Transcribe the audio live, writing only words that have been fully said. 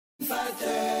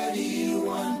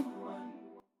531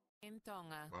 in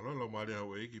Tonga. Malo lo mari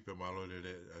au eki pe malo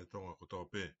le Tonga ko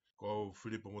tope. Ko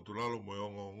Filipo Motulalo mo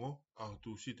ongo au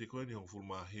tu site ko ni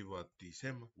hofulma hiwa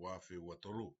Tisema wa fe wa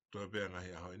tolu. To pe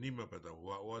ngahi aho enima pa ta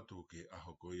wa tu ke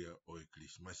aho ko ia o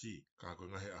Krismasi. Ka ko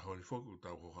ngahi aho ni foku ta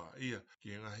ho ha ia ki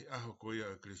ngahi aho ko ia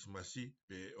o Krismasi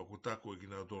pe okutako ki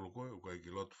na tolu ko o kai ki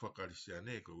lot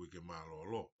fakarisiane ko wike malo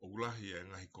lo. O gulahi e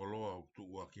ngahi koloa o tu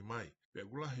wa ki mai. Pe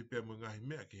gulahi pe mo ngahi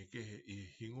mea ke i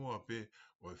hingoa pe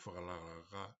o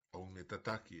whakalaka o ne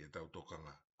tataki e tau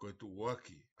tokanga. Koe tu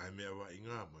waki, ai mea wa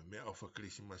inga mo, mea ofa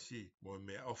Krismasi, mo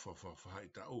mea ofa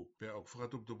whawhai tau. Pea o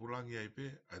whakatupulangi ai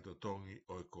pe, ai to tongi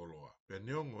o e koloa. Pea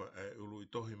neongo ai ulu i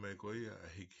tohi mai ko ia,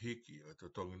 ai hiki ai to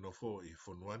tongi nofo i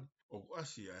whonuani. O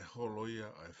asi ai holo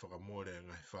ia, ai whakamore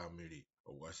ngai whamiri.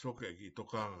 O asoke ki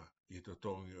tokanga, i to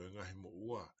tongi o ngahi mo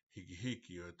ua.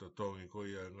 Hiki o to tongi ko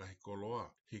ia ngahi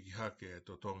koloa. Hiki hake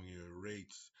to tongi o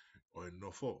rates o e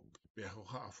nofo. Pea ho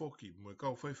haa foki, mo e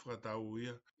kau whai whakatau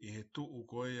ia, i he tuu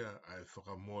ko ia ai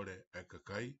whakamore ai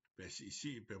kakai, pea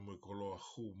si pea mo e koloa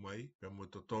hu mai, pea mo e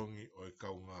totongi o e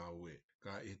kau ngā ue.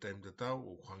 Ka i taim tatau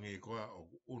o kwange koa o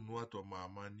unu atua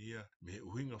maamania, me he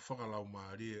uhinga whakalau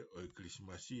maarie o e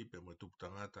Krismasi, pea mo e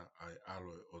tuputangata ai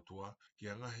aloe o tua, ki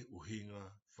a ngahi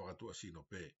uhinga whakatua sino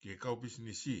pe. Ki e kau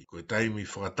bisinisi, ko e taimi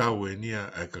whakatau e nia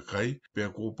ai kakai, pea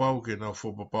ko pau ke nau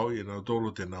whopapau i nau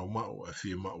tolu te nau mau a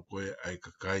whia mau koe ai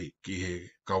kakai. Ki he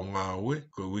kau ngā ue,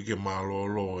 ko wike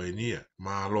mālolo e nia,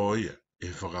 mālo ia, e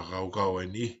whakakaukau e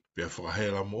ni, pea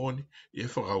whakahela mooni, e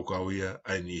whakaukau ia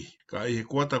ai ni. Ka i he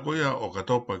kuata ko ia o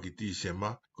katopa ki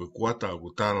Tisema, ko kuata o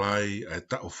kutalai ai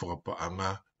tau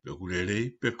whakapaanga, pe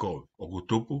kurerei pe koe, o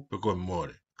kutupu pe koe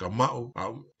more. Ka mau,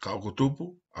 ka o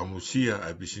kutupu, a musia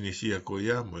ai bisinisia ko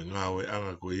ia, mo i ngāwe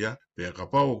anga ko ia, pea ka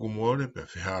pau o kumore, pea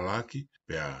whihalaki,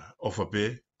 pea ofa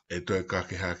pe, e toi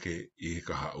kake hake i he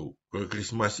kahau. Ko e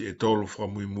Krismasi e tolu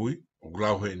whamui o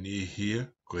glauhe ni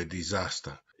hia, ko e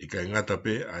disaster. I kai ngata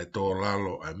pe ai tō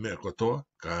lalo ai mea kotoa,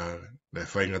 ka nei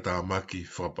whaingata maki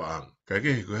whapaang. Kai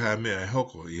kehi ko hea mea e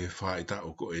hoko i he whaita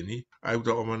o ko e ni, ai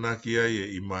uta o manaki ai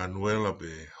e Immanuela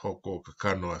pe hoko ka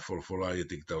kano ai wholwhola i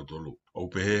tiki tau tolu. O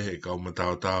pehe e kau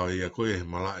matao i a koe he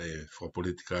mala e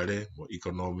whapolitikare, mo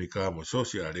ekonomika, mo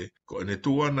sosiare, ko ene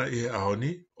tuana i he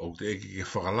ahoni, o te eki ke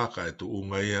whakalaka e tu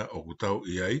unga ia o kutau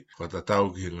i ai,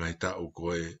 whatatau ki he ngai tau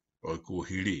koe o e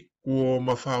kuhiri. Kua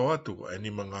mawhao atu ko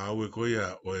eni mga aue ko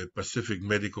ia o e Pacific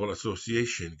Medical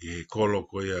Association ki he kolo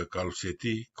ko ia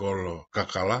Kaluseti, kolo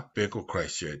Kakala, peko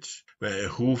Christchurch. Me e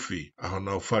hufi a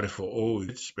honau whare fo o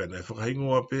pena e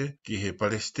whakahingoa pe ki he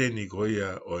Palestini ko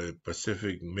ia o e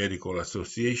Pacific Medical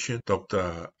Association,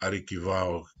 Dr.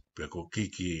 Arikivao peko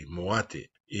Kiki Moate.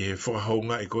 I he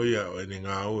whakahaunga i ko ia o eni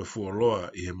ngā aue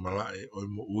fuoloa i he malae o i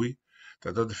mo ui,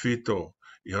 tato te whito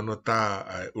I hono tā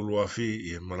ai uluafi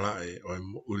I he malae o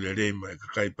ulerei mai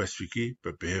kakai Pasifiki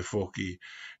pe pehe foki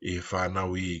I he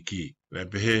whanau I ki. Nei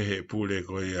pehe he pule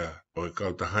ko ia o e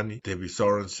kautahani, Debbie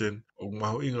Sorensen, o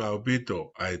maho inga o bito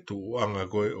ai tu uanga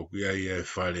koe o ki ai e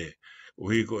whare.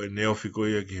 Uhi ko e neofi ko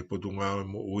ia ki he potungao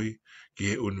mo ui, ki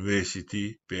he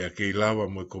university, pe a kei lava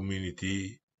mo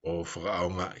community o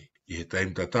whakaaongai. I he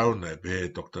taim tatau nei pehe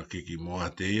Dr. Kiki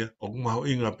Moate ia, o maho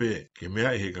inga pe, ke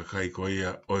mea I he kakai ko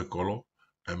ia o e kolo,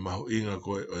 ai maho inga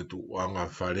koe o e tu wanga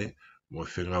whare mo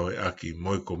whengawe aki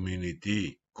moi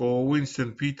community. Ko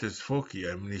Winston Peters foki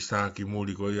ai minista ki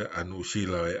muri ko ia anu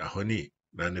usila e ahoni.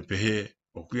 Nane pehe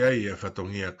o ki ai e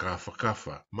whatongia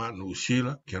kafa ma anu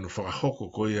usila ki anu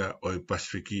whakahoko ko ia o e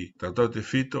Pasifiki. Tautau te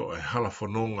whito ai hala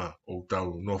whanonga o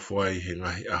tau nofo ai he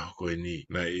ngahi aho koe ni.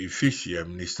 Na I fisi ai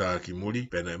minista ki muri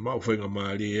pena e mau whainga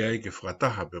maari e ai ke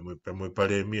whakataha pe mo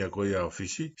pare mia ko ia o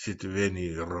fisi si te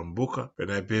veni Rambuka.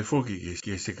 Pena e pehe foki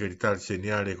ki e sekretari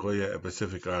seniare ko ia e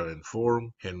Pacific Island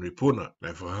Forum Henry Puna.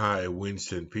 Na e whaha e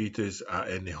Winston Peters a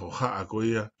ene hohaa ko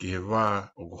ia ki he wā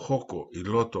o kuhoko I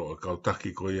loto o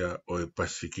kautaki ko ia o e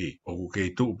Pasifiki. O ku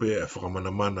kei tupe e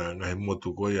whakamanamana ngahi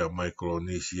motu ko ia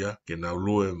Micronesia ke nau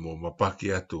lue mo mapaki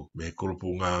atu me he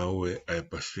kulupu ngā ue e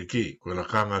Pasifiki. Ko la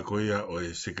kanga ko ia o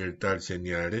e sekretari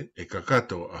seniare e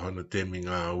kakato a hono temi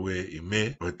ngā ue I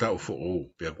me o e tau fo ou.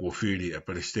 Pea kua whiri e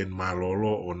Palestine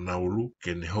malolo o naulu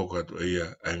ke ne hokatu ia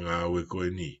ai ngā ue ko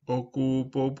ni. O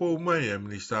ku poupou mai e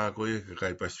minista ko ia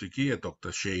kakai Pasifiki e Dr.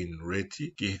 Shane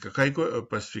Retty ki he kakai ko o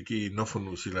Pasifiki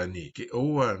nofonu silani. Ke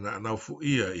oua na anau fu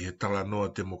ia I he tala whanoa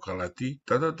te mokalati,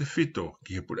 tata te whito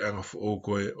ki he pure anga o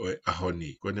koe o e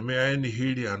ahoni. Koe ne mea eni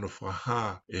hiri ano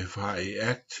whaha e wha e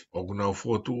act, o kunau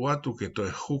whotu watu ke toi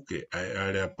huke ai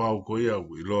area pau ko ia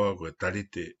i loa koe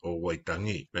tarite o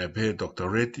Waitangi. Mea pe Dr.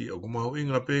 Reti o kumahu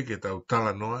inga pe ke tau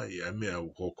tala noa i a mea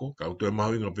u koko, kau toi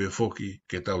mahu inga pe foki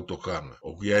ke tau tokanga.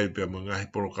 O ki ai pe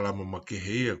mangahi porokalama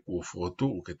makehe ia kua whotu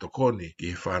u ke tokoni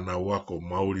ki he whanau wako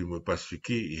Mauri mo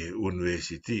Pasifiki i he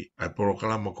University. Ai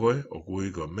porokalama koe o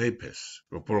kui ko Mapes.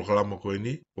 O porokalama koe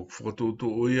ni o whotu utu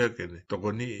uia kene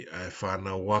tokoni ai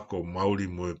whanau wako Mauri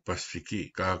mo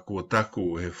Pasifiki. Ka kua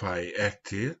taku he whae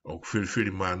act here o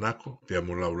whiriwhiri manako pia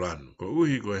mo laulanu. Ko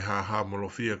uhi koe haha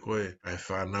molofia koe ai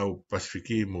whanau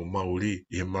Pasifiki mo Mauri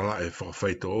i he mala e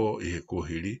whakawhaito o i he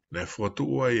kuhiri. Na whotu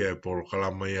ua i e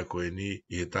porokalama ia koe ni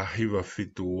i he tahiwa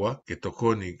whitua ke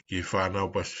tokoni ki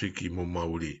whanau Pasifiki mo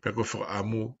Mauri. Peko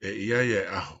whaamu e iai e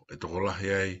aho e tokolahi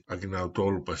ai a ki nau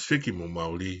tolu Pasifiki mo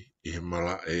Mauri i he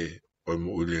mala e oi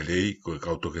mo ulirei koe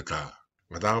kautoke tā.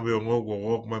 Matanga pe o ngō kua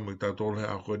ngōk mai mai tau tolu he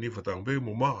a koe ni whatanga pe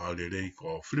mo maa a lirei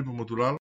ko Filipa Motulala.